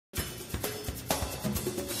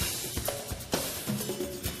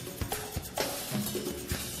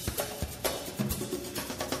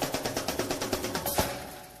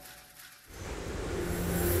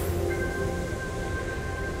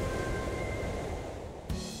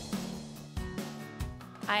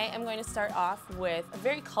I am going to start off with a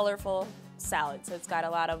very colorful salad. So it's got a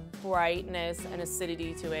lot of brightness and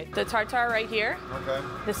acidity to it. The tartare right here. Okay.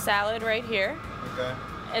 The salad right here. Okay.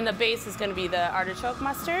 And the base is going to be the artichoke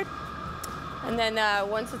mustard. And then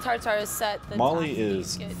once the tartare is set, the Molly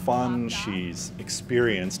is fun, topped off. she's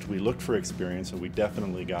experienced. We looked for experience, and we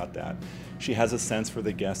definitely got that. She has a sense for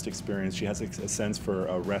the guest experience. She has a sense for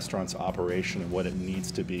a restaurant's operation and what it needs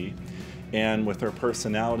to be. And with her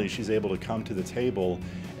personality, she's able to come to the table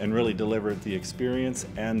and really deliver the experience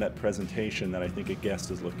and that presentation that I think a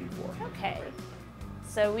guest is looking for. Okay.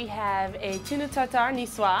 So we have a tuna tartare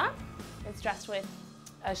niçoise. It's dressed with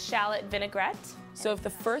a shallot vinaigrette. So if the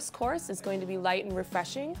first course is going to be light and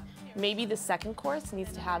refreshing, maybe the second course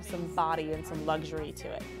needs to have some body and some luxury to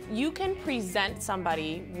it. You can present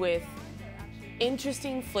somebody with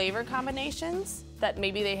interesting flavor combinations that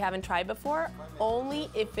maybe they haven't tried before, only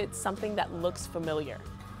if it's something that looks familiar.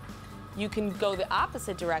 You can go the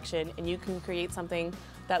opposite direction and you can create something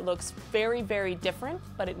that looks very, very different,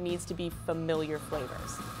 but it needs to be familiar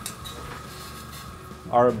flavors.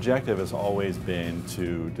 Our objective has always been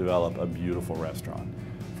to develop a beautiful restaurant,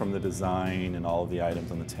 from the design and all of the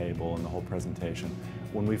items on the table and the whole presentation.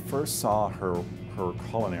 When we first saw her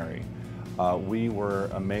culinary, we were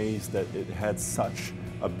amazed that it had such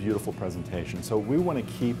a beautiful presentation. So we want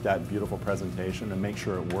to keep that beautiful presentation and make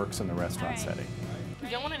sure it works in the restaurant setting. You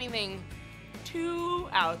don't want anything too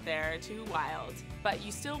out there, too wild, but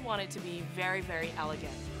you still want it to be very, very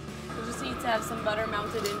elegant. You just need to have some butter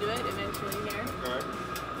melted into it eventually here. Okay.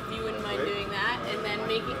 If you wouldn't mind doing that, and then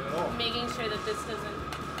making sure that this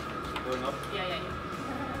doesn't. Going up. Yeah.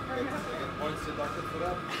 Get points deducted for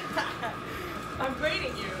that. I'm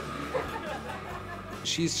grading you.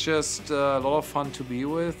 She's just a lot of fun to be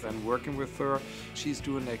with, and working with her, she's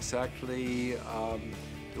doing exactly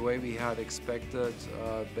the way we had expected,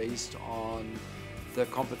 based on the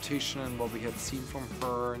competition and what we had seen from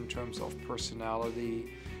her in terms of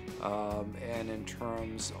personality and in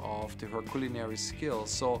terms of her culinary skills.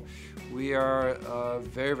 So we are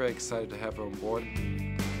very, very excited to have her on board.